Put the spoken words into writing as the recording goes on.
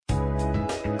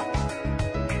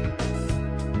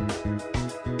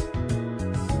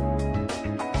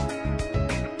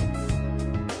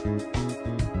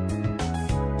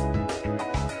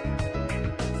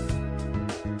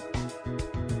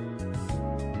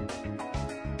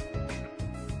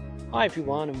Hi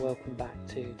everyone and welcome back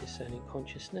to Discerning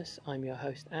Consciousness. I'm your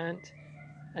host Ant,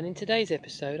 and in today's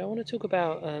episode I want to talk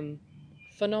about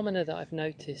phenomena that I've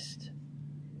noticed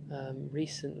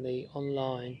recently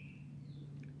online,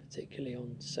 particularly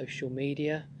on social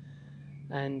media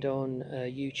and on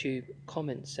YouTube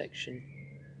comment section.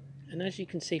 And as you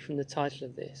can see from the title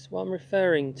of this, what I'm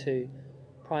referring to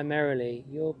primarily,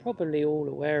 you're probably all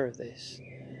aware of this.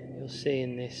 You're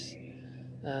seeing this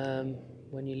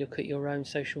when you look at your own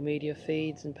social media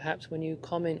feeds and perhaps when you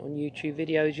comment on YouTube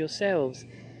videos yourselves.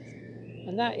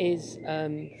 And that is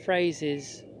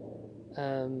phrases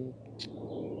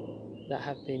that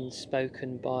have been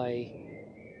spoken by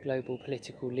global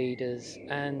political leaders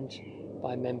and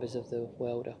by members of the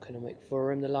World Economic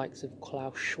Forum, the likes of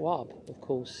Klaus Schwab, of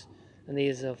course. And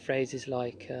these are phrases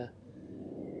like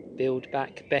build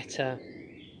back better,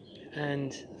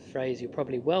 and a phrase you're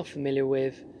probably well familiar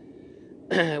with,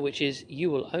 which is you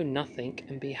will own nothing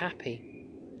and be happy.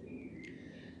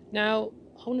 Now,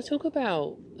 I want to talk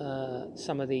about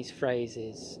some of these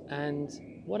phrases, and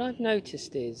what I've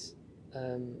noticed is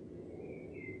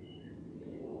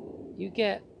you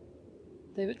get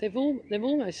they've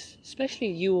almost, especially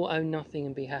you will own nothing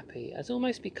and be happy, has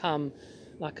almost become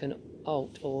like an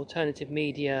alt or alternative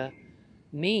media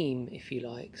meme, if you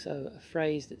like. So a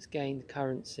phrase that's gained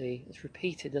currency, it's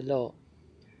repeated a lot.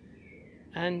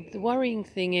 And the worrying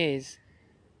thing is,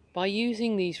 by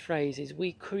using these phrases,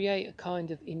 we create a kind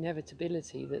of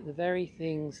inevitability that the very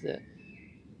things that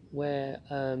we're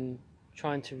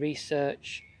trying to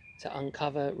research, to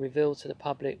uncover, reveal to the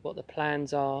public what the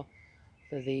plans are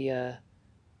for the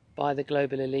by the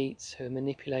global elites who are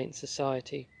manipulating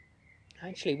society,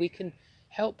 actually we can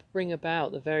help bring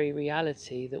about the very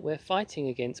reality that we're fighting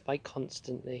against by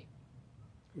constantly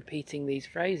repeating these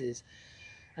phrases.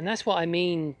 And that's what I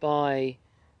mean by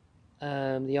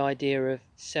the idea of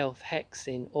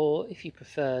self-hexing, or if you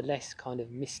prefer, less kind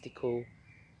of mystical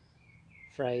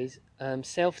phrase,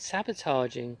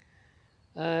 self-sabotaging.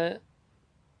 I'll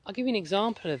give you an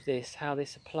example of this, how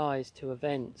this applies to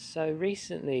events. So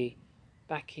recently,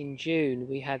 back in June,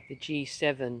 we had the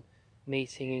G7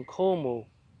 meeting in Cornwall,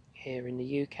 here in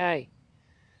the UK.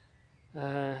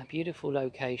 Beautiful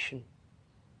location.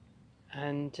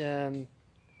 And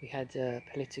we had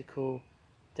political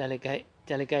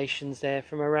delegations there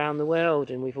from around the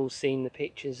world, and we've all seen the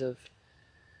pictures of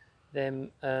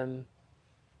them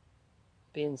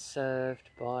being served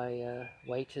by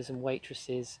waiters and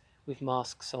waitresses with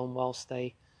masks on whilst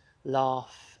they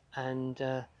laugh and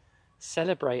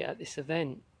celebrate at this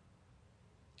event.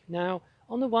 Now,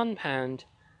 on the one hand,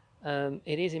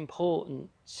 it is important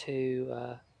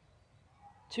to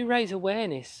raise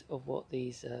awareness of what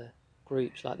these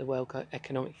groups like the World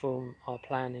Economic Forum are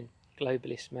planning,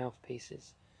 globalist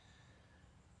mouthpieces,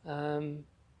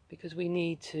 because we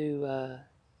need to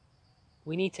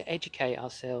educate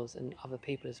ourselves and other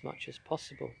people as much as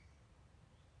possible.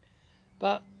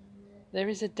 But there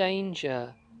is a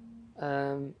danger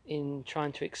in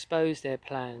trying to expose their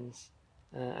plans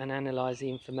and analyse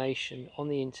the information on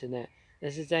the internet.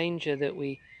 There's a danger that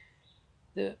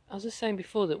as I was saying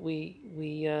before, that we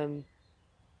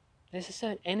there's a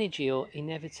certain energy or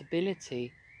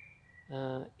inevitability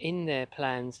in their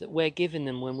plans that we're giving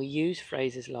them when we use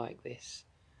phrases like this.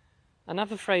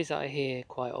 Another phrase that I hear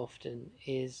quite often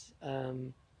is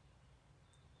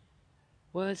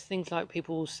things like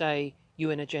people will say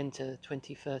UN Agenda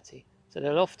 2030. So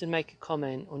they'll often make a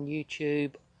comment on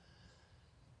YouTube,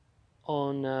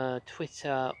 on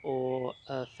Twitter or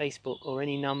Facebook or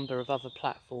any number of other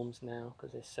platforms now,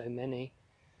 because there's so many.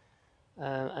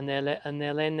 And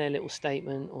they'll end their little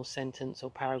statement or sentence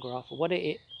or paragraph or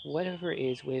whatever it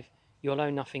is with "you'll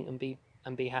own nothing and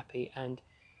be happy" and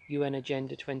UN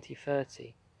Agenda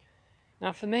 2030.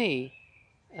 Now, for me,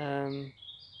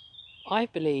 I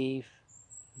believe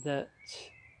that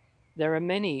there are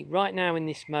many right now in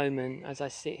this moment, as I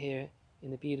sit here in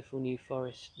the beautiful New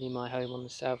Forest near my home on the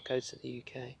south coast of the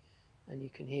UK, and you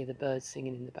can hear the birds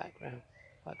singing in the background.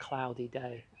 Quite a cloudy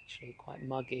day, actually, quite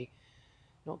muggy.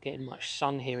 Not getting much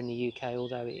sun here in the UK,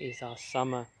 although it is our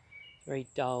summer. Very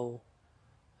dull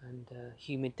and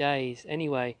humid days.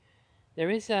 Anyway,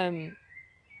 there's this,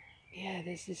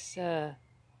 I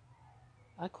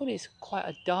call it quite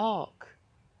a dark,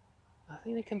 I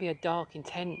think there can be a dark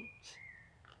intent,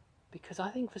 because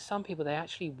I think for some people they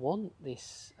actually want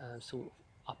this sort of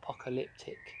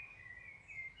apocalyptic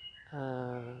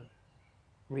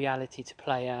reality to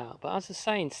play out. But as I was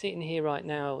saying, sitting here right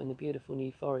now in the beautiful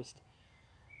New Forest,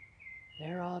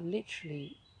 there are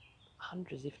literally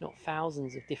hundreds, if not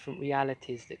thousands, of different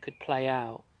realities that could play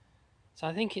out. So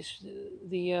I think it's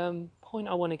the point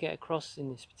I want to get across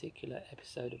in this particular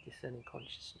episode of Discerning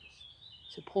Consciousness,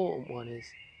 this important one, is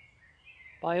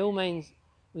by all means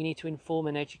we need to inform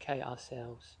and educate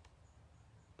ourselves.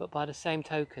 But by the same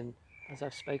token, as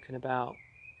I've spoken about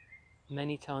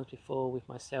many times before with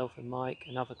myself and Mike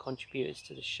and other contributors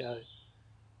to the show,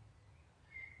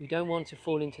 we don't want to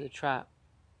fall into the trap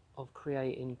of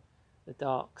creating the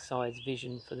dark side's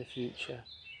vision for the future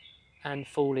and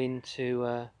fall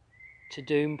into to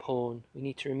doom porn. We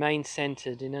need to remain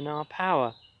centered in our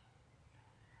power,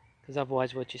 because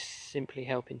otherwise we're just simply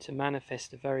helping to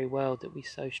manifest the very world that we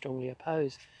so strongly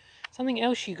oppose. Something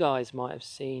else you guys might have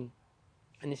seen,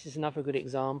 and this is another good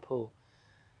example.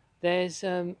 There's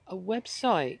a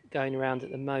website going around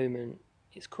at the moment.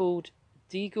 It's called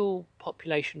Deagle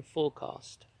Population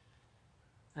Forecast,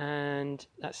 and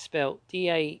that's spelled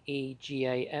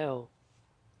Daegal.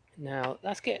 Now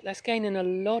that's gaining a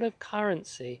lot of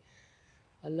currency.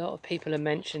 A lot of people are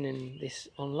mentioning this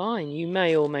online. You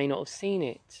may or may not have seen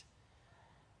it.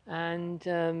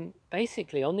 And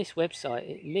basically on this website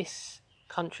it lists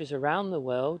countries around the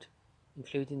world,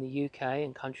 including the UK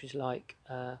and countries like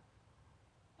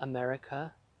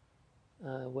America,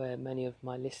 where many of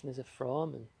my listeners are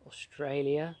from, and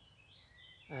Australia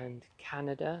and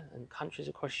Canada and countries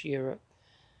across Europe.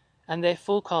 And they're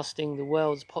forecasting the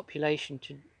world's population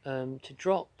to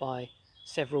drop by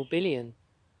several billion,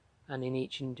 and in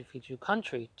each individual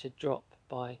country to drop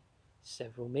by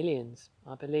several millions.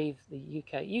 I believe the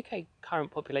UK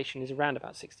current population is around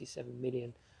about 67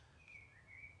 million,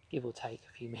 give or take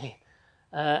a few million.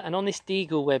 And on this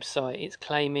Deagle website, it's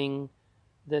claiming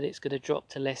that it's going to drop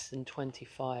to less than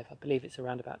 25. I believe it's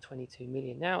around about 22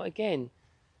 million. Now, again,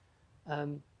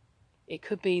 it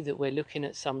could be that we're looking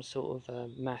at some sort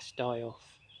of mass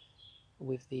die-off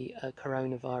with the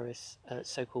coronavirus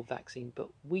so-called vaccine, but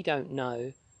we don't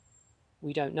know.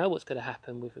 We don't know what's going to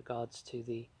happen with regards to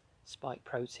the spike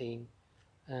protein.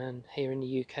 And here in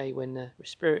the UK, when the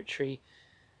respiratory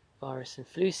virus and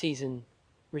flu season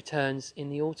returns in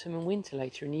the autumn and winter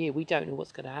later in the year, we don't know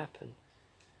what's going to happen.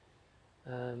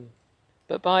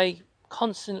 But by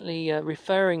constantly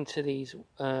referring to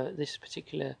this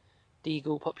particular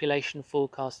Deagle population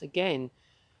forecast, again,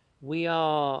 we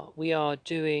are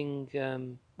doing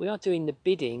the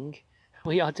bidding.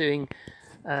 We are doing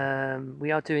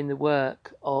the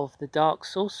work of the dark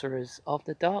sorcerers of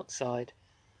the dark side,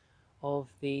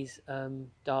 of these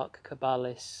dark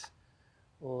Kabbalists,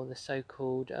 or the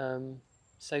so-called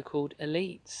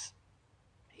elites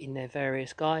in their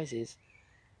various guises.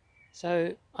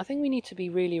 So I think we need to be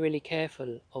really, really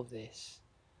careful of this.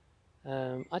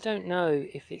 I don't know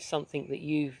if it's something that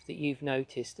you've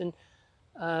noticed, and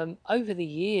over the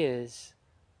years,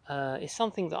 it's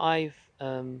something that I've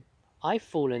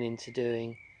fallen into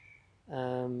doing.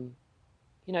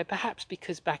 Perhaps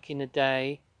because back in the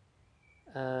day,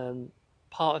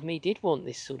 part of me did want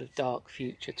this sort of dark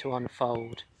future to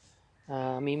unfold.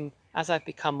 As I've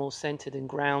become more centered and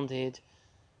grounded,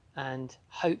 and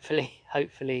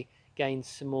hopefully gained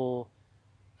some more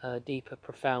deeper,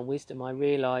 profound wisdom, I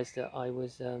realised that I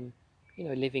was,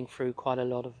 living through quite a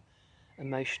lot of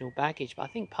emotional baggage. But I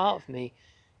think part of me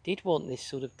did want this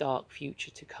sort of dark future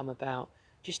to come about,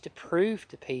 just to prove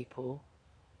to people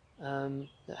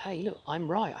that, hey, look, I'm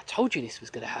right. I told you this was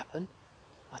going to happen.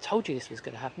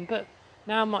 But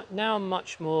now I'm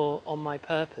much more on my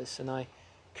purpose, and I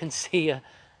can see a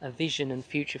vision and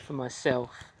future for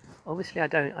myself. Obviously, I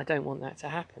don't want that to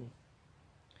happen.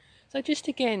 So just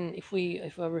again, if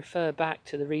I refer back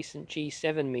to the recent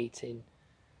G7 meeting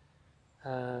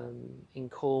in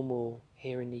Cornwall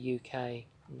here in the UK,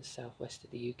 in the southwest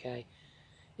of the UK,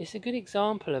 it's a good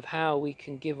example of how we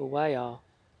can give away our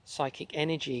psychic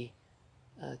energy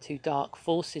to dark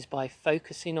forces by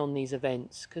focusing on these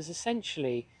events, because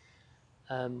essentially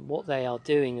what they are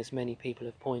doing, as many people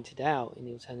have pointed out in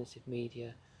the alternative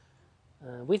media,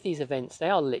 with these events,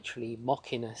 they are literally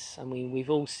mocking us. I mean,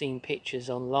 we've all seen pictures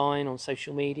online on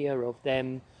social media of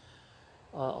them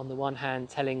on the one hand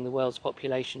telling the world's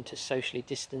population to socially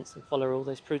distance and follow all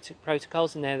those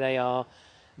protocols, and there they are,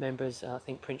 members, I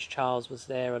think Prince Charles was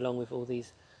there along with all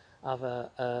these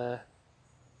other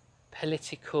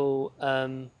political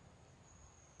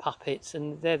puppets,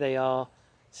 and there they are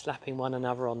slapping one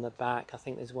another on the back. I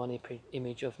think there's one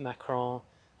image of Macron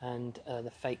and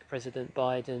the fake President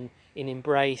Biden in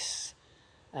embrace,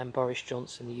 and Boris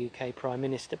Johnson, the UK Prime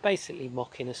Minister, basically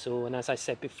mocking us all. And as I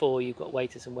said before, you've got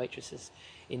waiters and waitresses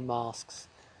in masks,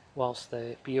 whilst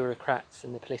the bureaucrats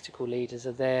and the political leaders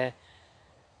are there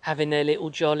having their little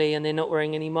jolly, and they're not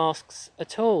wearing any masks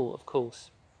at all, of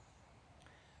course.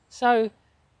 So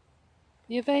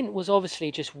the event was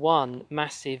obviously just one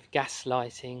massive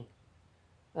gaslighting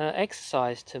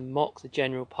exercise to mock the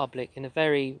general public in a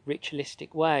very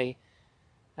ritualistic way.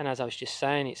 And as I was just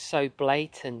saying, it's so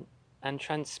blatant and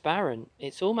transparent.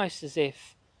 It's almost as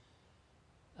if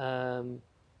um,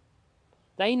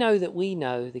 they know that we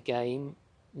know the game,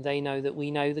 they know that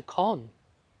we know the con,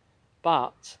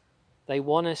 but they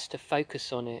want us to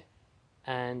focus on it,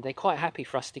 and they're quite happy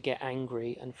for us to get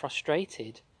angry and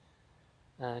frustrated,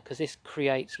 because this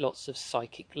creates lots of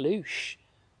psychic loosh,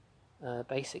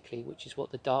 basically, which is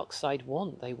what the dark side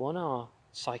want. They want our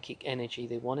psychic energy,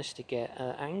 they want us to get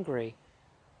angry.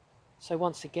 So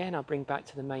once again, I bring back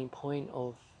to the main point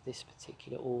of this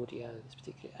particular audio, this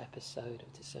particular episode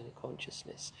of Discerning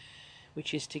Consciousness,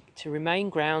 which is to remain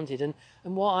grounded. And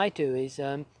what I do is,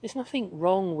 there's nothing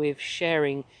wrong with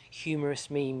sharing humorous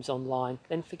memes online.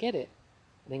 Then forget it.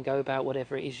 And then go about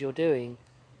whatever it is you're doing.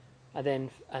 And then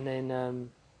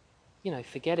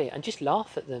forget it. And just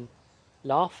laugh at them.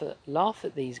 Laugh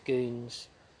at these goons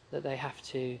that they have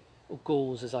to, or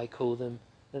ghouls as I call them,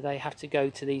 that they have to go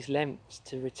to these lengths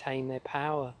to retain their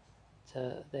power,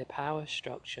 to their power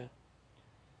structure.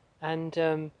 And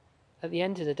at the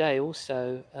end of the day,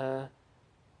 also,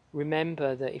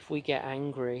 remember that if we get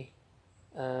angry,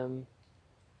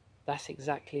 that's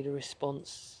exactly the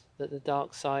response that the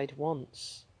dark side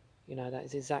wants. That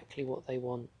is exactly what they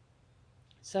want.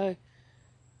 So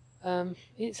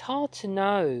it's hard to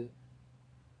know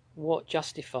what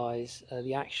justifies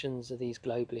the actions of these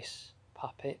globalist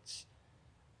puppets.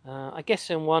 I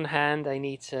guess on one hand they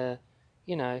need to,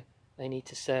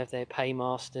 serve their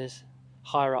paymasters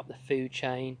higher up the food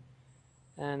chain,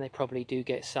 and they probably do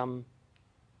get some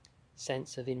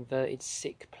sense of inverted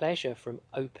sick pleasure from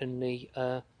openly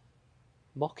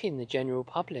mocking the general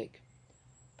public.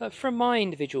 But from my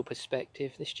individual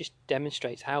perspective, this just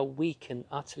demonstrates how weak and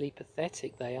utterly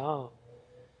pathetic they are.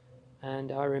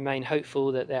 And I remain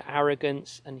hopeful that their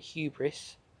arrogance and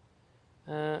hubris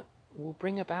will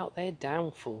bring about their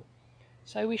downfall.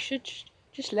 So we should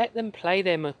just let them play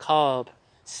their macabre,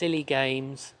 silly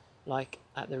games, like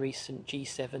at the recent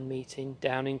G7 meeting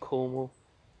down in Cornwall,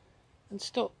 and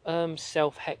stop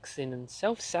self-hexing and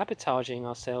self-sabotaging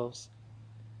ourselves,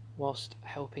 whilst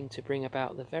helping to bring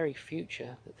about the very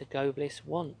future that the globalists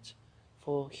want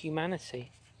for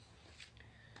humanity.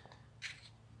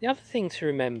 The other thing to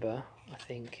remember, I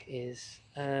think, is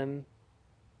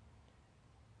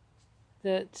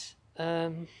that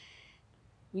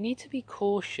we need to be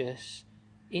cautious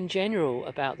in general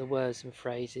about the words and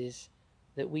phrases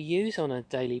that we use on a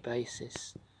daily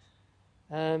basis,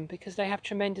 because they have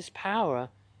tremendous power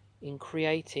in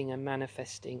creating and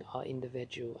manifesting our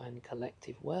individual and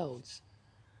collective worlds.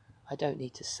 I don't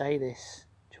need to say this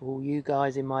to all you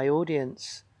guys in my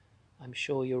audience. I'm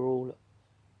sure you're all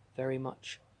very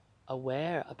much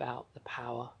aware about the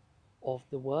power of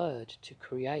the word to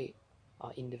create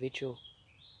our individual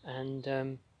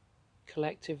and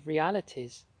collective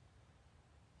realities.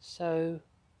 So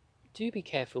do be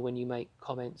careful when you make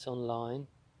comments online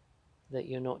that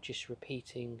you're not just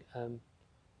repeating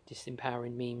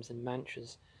disempowering memes and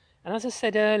mantras. And as I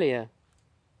said earlier,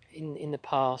 in the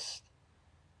past,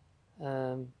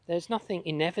 there's nothing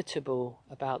inevitable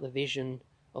about the vision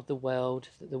of the world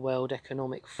that the World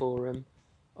Economic Forum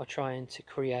are trying to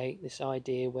create, this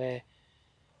idea where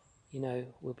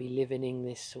we'll be living in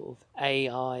this sort of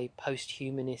AI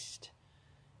post-humanist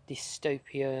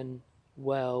dystopian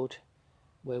world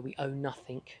where we own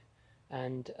nothing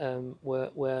and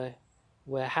we're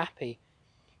happy,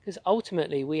 because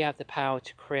ultimately we have the power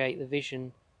to create the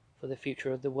vision for the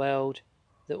future of the world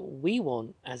that we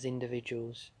want as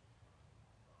individuals.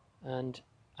 And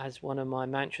as one of my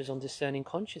mantras on discerning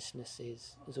consciousness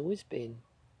has always been,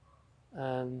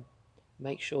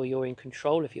 make sure you're in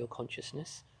control of your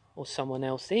consciousness or someone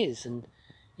else is. And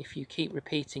if you keep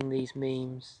repeating these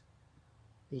memes,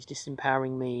 these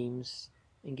disempowering memes,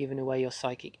 and giving away your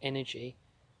psychic energy,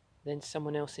 then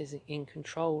someone else is in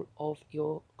control of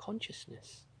your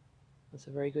consciousness. That's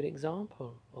a very good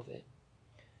example of it.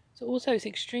 So also it's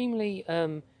extremely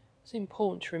it's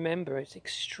important to remember, it's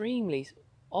extremely,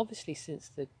 obviously since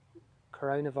the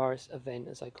coronavirus event,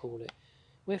 as I call it,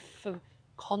 we're for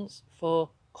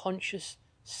conscious,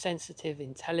 sensitive,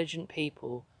 intelligent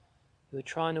people who are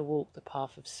trying to walk the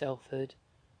path of selfhood,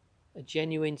 a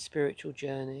genuine spiritual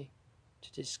journey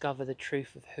to discover the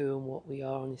truth of who and what we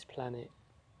are on this planet.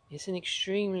 It's an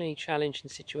extremely challenging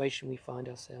situation we find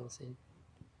ourselves in.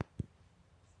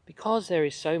 Because there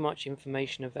is so much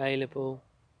information available,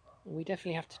 we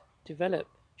definitely have to develop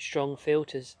strong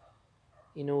filters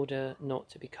in order not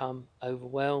to become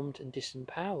overwhelmed and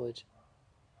disempowered.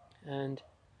 And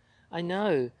I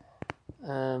know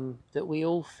that we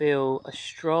all feel a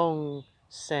strong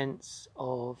sense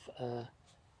of,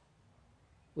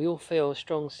 we all feel a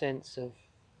strong sense of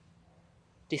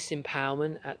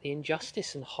disempowerment at the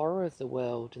injustice and horror of the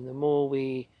world. And the more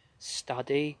we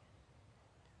study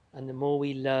and the more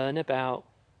we learn about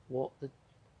what the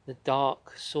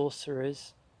dark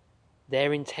sorcerers,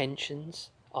 their intentions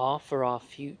are for our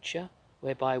future,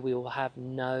 whereby we will have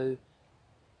no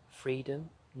freedom,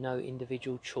 no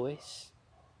individual choice,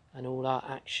 and all our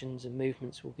actions and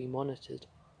movements will be monitored.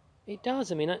 It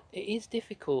does, I mean, it is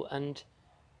difficult, and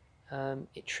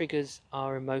it triggers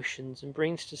our emotions and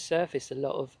brings to surface a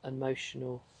lot of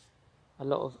unhealed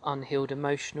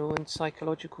emotional and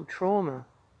psychological trauma.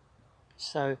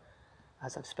 So,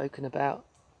 as I've spoken about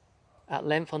at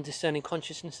length on discerning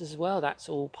consciousness as well, that's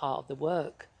all part of the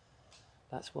work.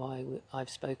 That's why I've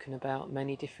spoken about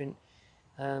many different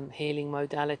healing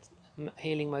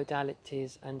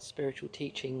modalities and spiritual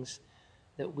teachings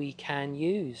that we can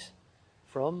use,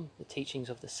 from the teachings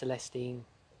of the Celestine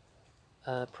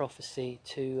prophecy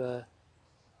to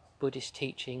Buddhist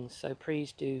teachings. So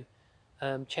please do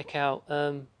check out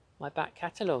my back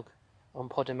catalogue on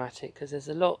Podomatic, because there's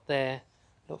a lot there,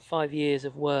 got 5 years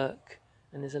of work,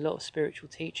 and there's a lot of spiritual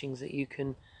teachings that you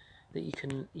can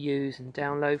use and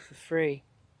download for free.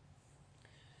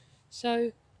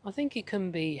 So I think it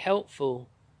can be helpful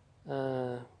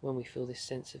when we feel this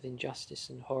sense of injustice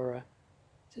and horror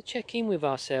to check in with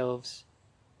ourselves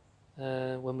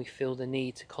when we feel the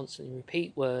need to constantly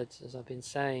repeat words, as I've been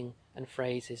saying, and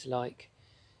phrases like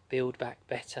 "build back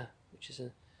better," which is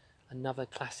another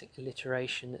classic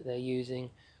alliteration that they're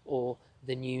using, or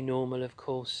the new normal, of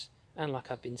course, and like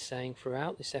I've been saying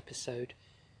throughout this episode,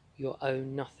 your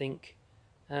own nothing,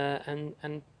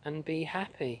 and be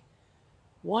happy.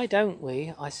 Why don't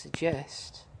we, I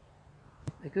suggest,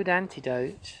 a good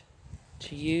antidote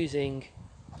to using,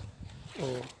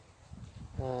 or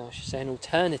I should say an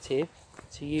alternative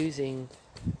to using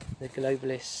the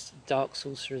globalists, dark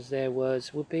sorcerers, their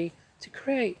words, would be to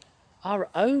create our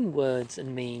own words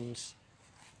and memes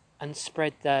and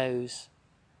spread those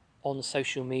on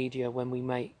social media when we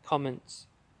make comments.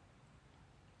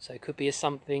 So it could be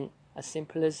something as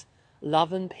simple as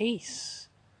love and peace,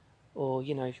 or,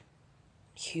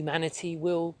 humanity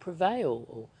will prevail,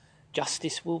 or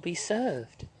justice will be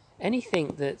served.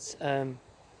 Anything that's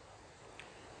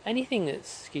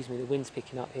excuse me, the wind's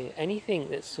picking up here.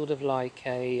 Anything that's sort of like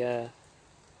an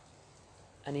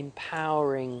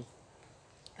empowering,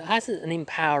 that has an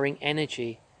empowering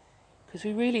energy, because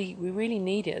we really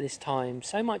need it at this time.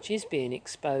 So much is being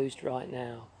exposed right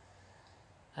now,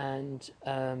 and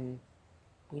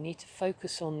we need to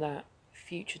focus on that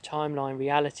future timeline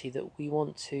reality that we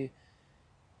want to,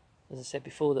 as I said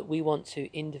before, that we want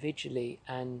to individually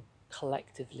and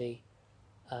collectively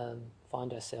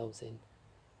find ourselves in.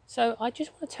 So I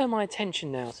just want to turn my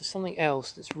attention now to something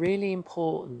else that's really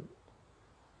important,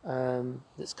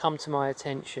 that's come to my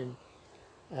attention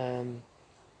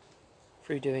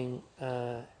through doing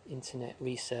internet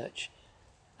research,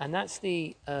 and that's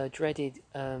the dreaded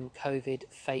COVID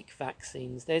fake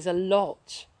vaccines. There's a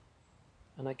lot,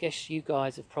 and I guess you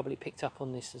guys have probably picked up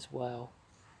on this as well.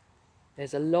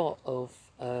 There's a lot of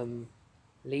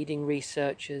leading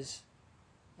researchers,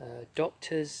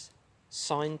 doctors,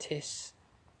 scientists,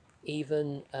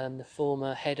 even the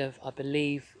former head of, I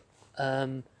believe,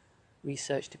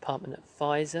 research department at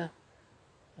Pfizer,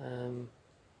 and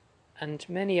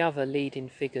many other leading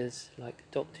figures like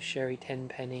Dr. Sherry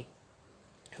Tenpenny,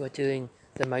 who are doing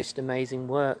the most amazing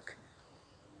work,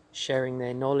 sharing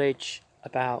their knowledge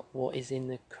about what is in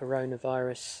the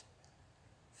coronavirus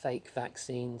fake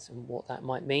vaccines and what that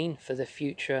might mean for the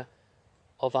future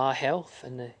of our health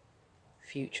and the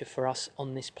future for us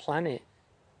on this planet.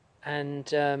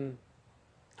 And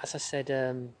as I said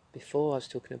before, I was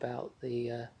talking about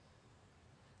the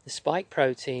spike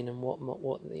protein and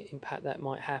what the impact that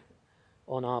might have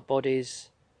on our bodies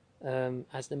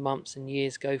as the months and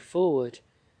years go forward.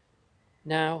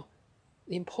 Now,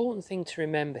 the important thing to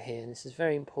remember here, and this is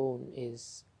very important,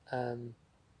 is, and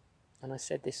I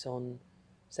said this on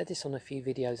a few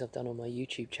videos I've done on my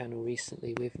YouTube channel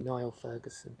recently with Niall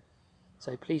Ferguson.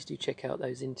 So please do check out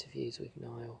those interviews with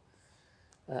Niall,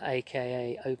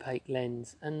 aka Opaque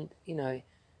Lens. And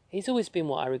he's always been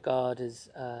what I regard as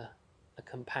a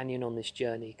companion on this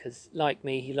journey, because like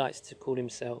me, he likes to call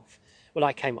himself, well,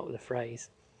 I came up with the phrase,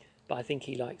 but I think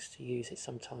he likes to use it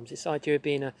sometimes, this idea of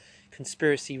being a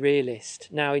conspiracy realist.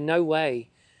 Now, in no way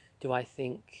do I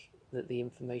think that the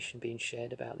information being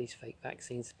shared about these fake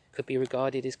vaccines could be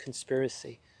regarded as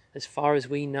conspiracy. As far as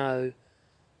we know,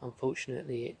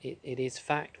 unfortunately, it is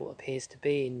fact what appears to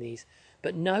be in these.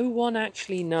 But no one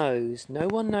actually knows. No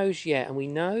one knows yet. And we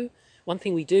know one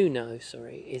thing we do know,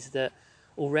 is that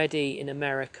already in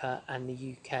America and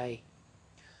the UK,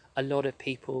 a lot of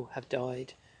people have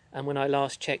died. And when I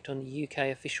last checked on the UK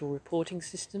official reporting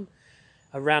system,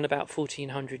 around about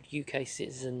 1,400 UK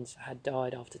citizens had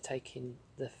died after taking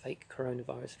the fake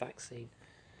coronavirus vaccine,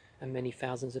 and many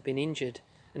thousands have been injured.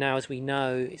 And now, as we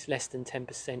know, it's less than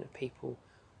 10% of people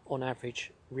on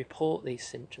average report these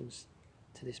symptoms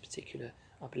to this particular,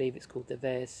 I believe it's called the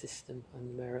VAERS system in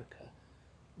America,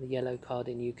 the yellow card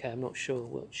in UK, I'm not sure,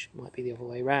 which might be the other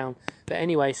way around. But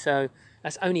anyway, so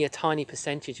that's only a tiny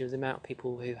percentage of the amount of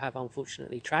people who have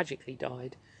unfortunately tragically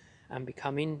died and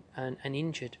become and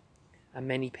injured. And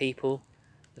many people,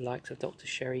 the likes of Dr.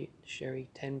 Sherry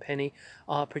Tenpenny,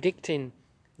 are predicting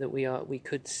that we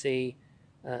could see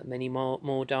many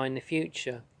more die in the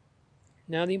future.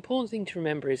 Now, the important thing to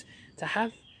remember is to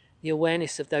have the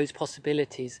awareness of those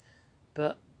possibilities.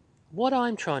 But what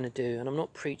I'm trying to do, and I'm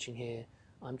not preaching here,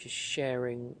 I'm just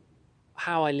sharing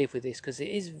how I live with this, because it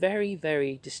is very,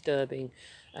 very disturbing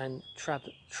and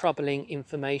troubling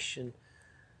information.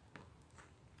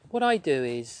 What I do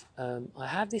is I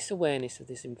have this awareness of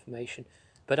this information,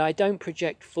 but I don't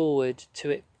project forward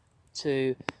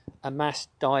to a mass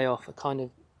die-off, a kind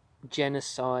of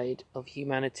genocide of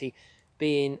humanity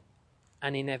being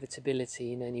an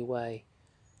inevitability in any way.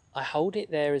 I hold it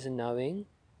there as a knowing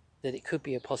that it could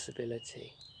be a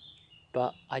possibility,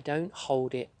 but I don't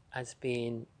hold it as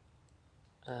being,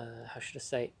 how should I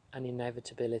say, an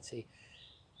inevitability.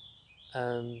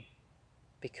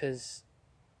 Because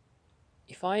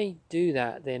if I do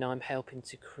that, then I'm helping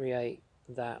to create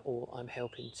that, or I'm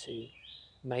helping to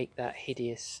make that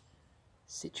hideous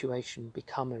situation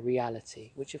become a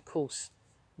reality, which of course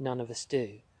none of us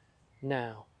do.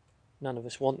 Now, none of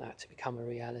us want that to become a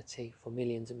reality for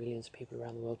millions and millions of people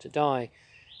around the world to die.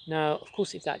 Now, of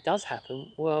course, if that does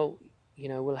happen, well,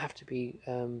 we'll have to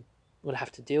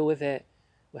deal with it.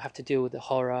 We'll have to deal with the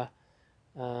horror.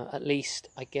 At least,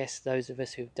 I guess, those of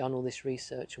us who've done all this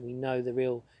research and we know the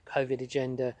real COVID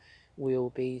agenda will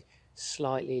be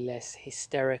slightly less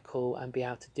hysterical and be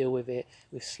able to deal with it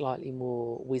with slightly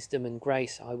more wisdom and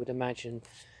grace, I would imagine.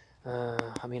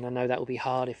 I know that will be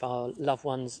hard if our loved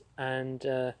ones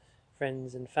and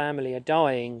friends and family are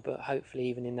dying, but hopefully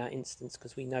even in that instance,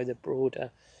 because we know the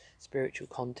broader spiritual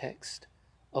context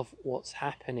of what's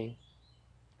happening.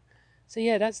 So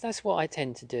yeah, that's what I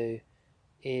tend to do.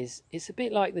 It's a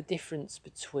bit like the difference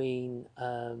between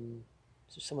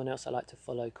someone else I like to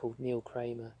follow called Neil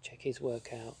Kramer. Check his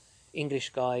work out. English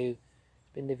guy who's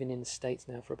been living in the States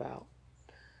now for about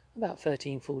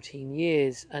 13, 14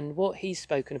 years. And what he's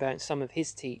spoken about in some of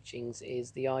his teachings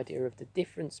is the idea of the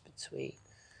difference between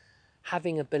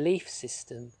having a belief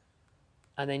system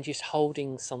and then just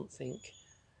holding something,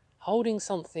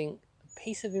 a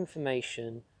piece of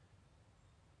information,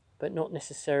 but not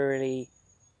necessarily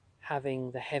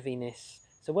having the heaviness.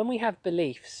 So when we have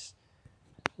beliefs,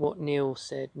 what Neil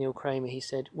Kramer, he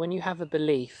said, when you have a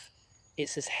belief,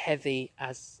 it's as heavy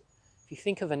as, if you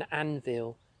think of an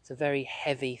anvil, it's a very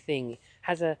heavy thing. It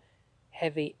has a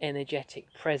heavy energetic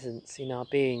presence in our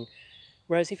being.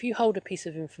 Whereas if you hold a piece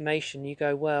of information, you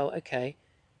go, well, okay,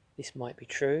 this might be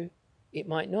true, it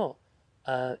might not.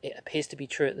 It appears to be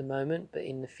true at the moment, but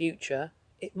in the future,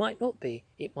 it might not be.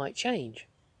 It might change.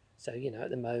 So, at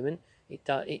the moment,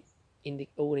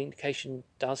 all indication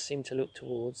does seem to look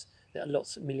towards that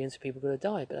lots of millions of people are going to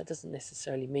die, but that doesn't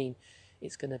necessarily mean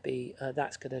it's going to be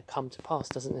that's going to come to pass.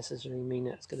 Doesn't necessarily mean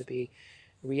that's going to be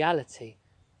reality.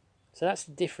 So that's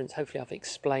the difference. Hopefully, I've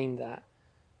explained that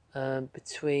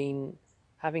between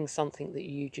having something that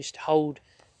you just hold,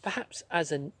 perhaps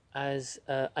as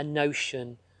a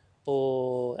notion,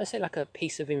 or let's say like a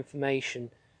piece of information,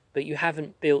 but you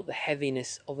haven't built the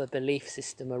heaviness of a belief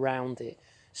system around it.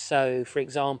 So, for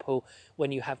example,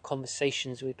 when you have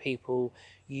conversations with people,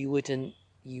 you wouldn't,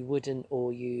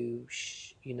 or you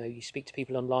speak to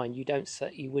people online. You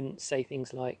wouldn't say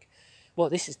things like, "Well,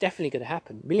 this is definitely going to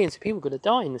happen. Millions of people are going to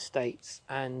die in the States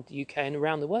and UK and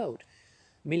around the world.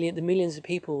 The millions of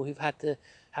people who've had the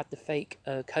fake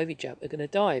COVID jab are going to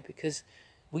die," because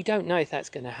we don't know if that's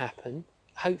going to happen.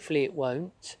 Hopefully, it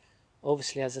won't.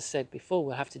 Obviously, as I said before,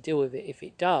 we'll have to deal with it if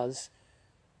it does.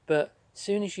 But as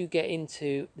soon as you get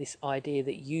into this idea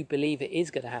that you believe it is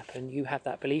going to happen, you have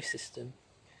that belief system,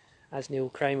 as Neil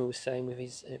Kramer was saying, with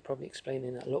his probably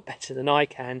explaining that a lot better than I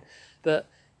can. But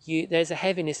there's a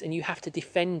heaviness, and you have to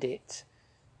defend it.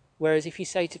 Whereas if you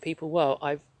say to people, "Well,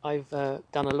 I've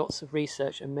done lots of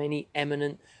research, and many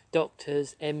eminent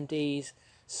doctors, MDs,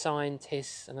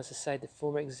 scientists, and as I say, the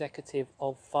former executive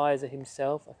of Pfizer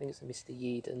himself, I think it's Mr.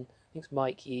 Yeadon, I think it's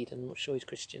Mike Yeadon, I'm not sure his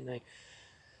Christian name,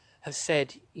 have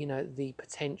said, you know, the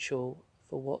potential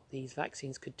for what these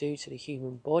vaccines could do to the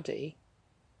human body.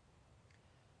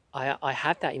 I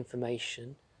have that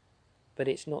information, but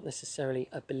it's not necessarily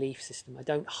a belief system. I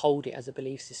don't hold it as a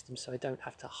belief system, so I don't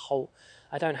have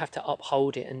to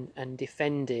uphold it and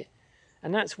defend it.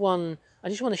 And that's one, I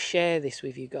just want to share this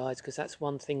with you guys, because that's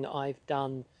one thing that I've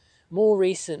done more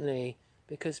recently,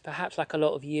 because perhaps like a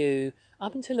lot of you,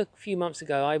 up until a few months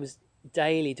ago, I was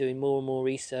daily doing more and more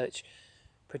research,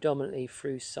 predominantly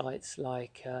through sites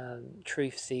like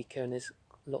Truth Seeker, and there's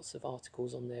lots of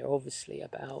articles on there, obviously,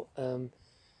 about the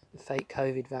fake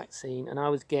COVID vaccine, and I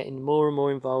was getting more and more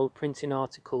involved, printing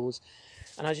articles,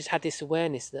 and I just had this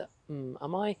awareness that,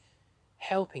 am I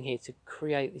helping here to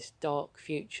create this dark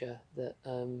future that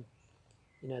you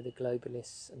know, the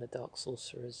globalists and the dark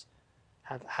sorcerers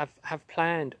have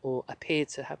planned, or appear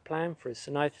to have planned for us?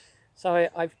 And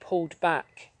I've pulled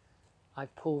back.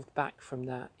 I've pulled back from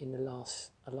that in the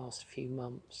last few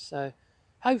months. So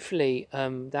hopefully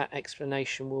that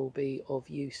explanation will be of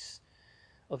use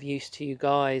to you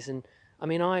guys. And I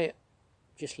mean, I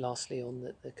just lastly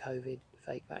on the COVID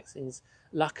fake vaccines,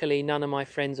 luckily none of my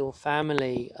friends or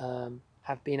family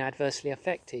have been adversely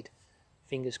affected,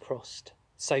 fingers crossed,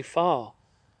 so far.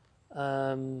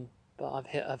 But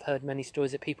I've heard many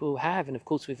stories of people who have, and of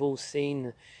course we've all seen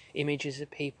the images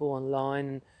of people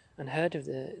online and heard of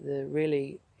the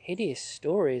really hideous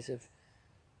stories of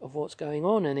what's going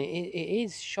on, and it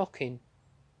is shocking.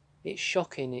 It's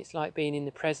shocking. It's like being in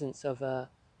the presence of I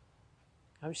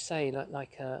would say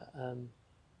like a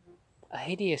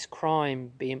hideous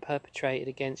crime being perpetrated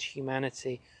against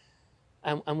humanity,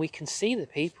 and we can see the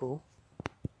people.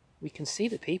 We can see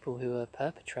the people who are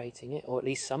perpetrating it, or at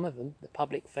least some of them, the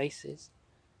public faces,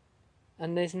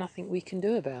 and there's nothing we can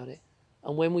do about it.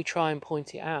 And when we try and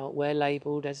point it out, we're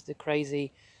labelled as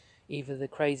either the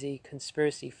crazy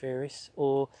conspiracy theorists,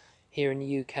 or here in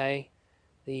the UK,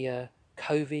 the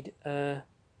COVID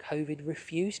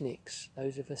refuseniks,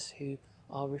 those of us who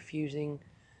are refusing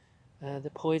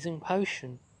the poison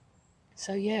potion.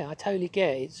 So yeah, I totally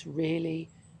get it. It's really,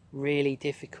 really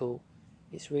difficult.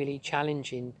 It's really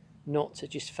challenging not to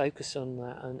just focus on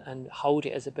that and hold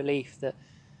it as a belief that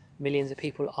millions of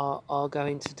people are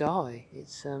going to die.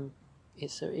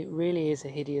 It really is a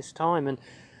hideous time, and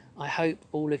I hope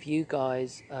all of you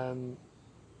guys,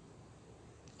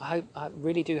 I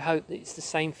really do hope that it's the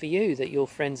same for you, that your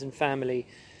friends and family,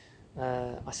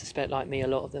 I suspect like me, a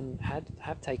lot of them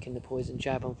have taken the poison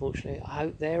jab, unfortunately. I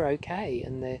hope they're okay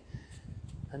and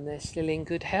they're still in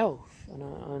good health,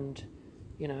 and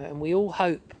you know, and we all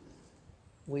hope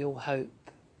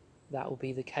that will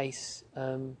be the case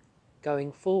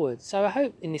going forward. So I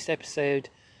hope in this episode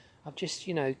I've just,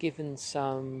 you know, given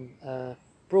some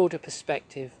broader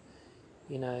perspective,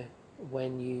 you know,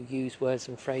 when you use words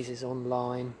and phrases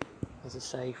online, as I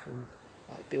say, from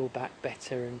like Build Back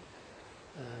Better, and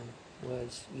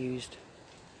words used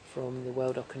from the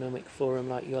World Economic Forum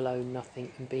like you'll own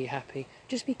nothing and be happy.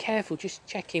 Just be careful, just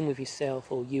check in with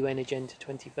yourself, or UN Agenda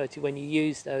 2030, when you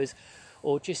use those,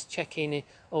 or just check in,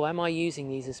 am I using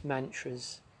these as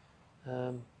mantras?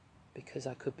 Because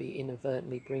I could be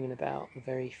inadvertently bringing about the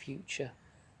very future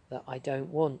that I don't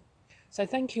want. So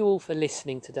thank you all for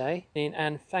listening today,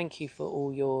 and thank you for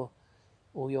all your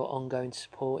ongoing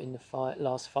support in the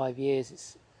last 5 years.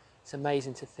 It's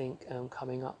amazing to think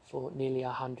coming up for nearly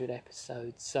 100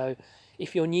 episodes. So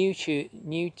if you're new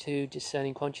to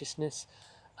Discerning Consciousness,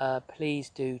 please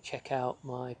do check out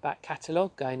my back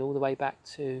catalogue, going all the way back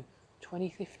to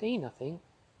 2015, I think.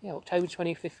 Yeah, October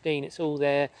 2015. It's all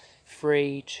there,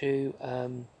 free to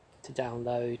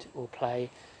download or play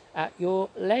at your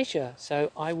leisure.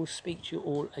 So I will speak to you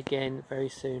all again very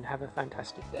soon. Have a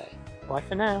fantastic day. Bye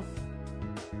for now.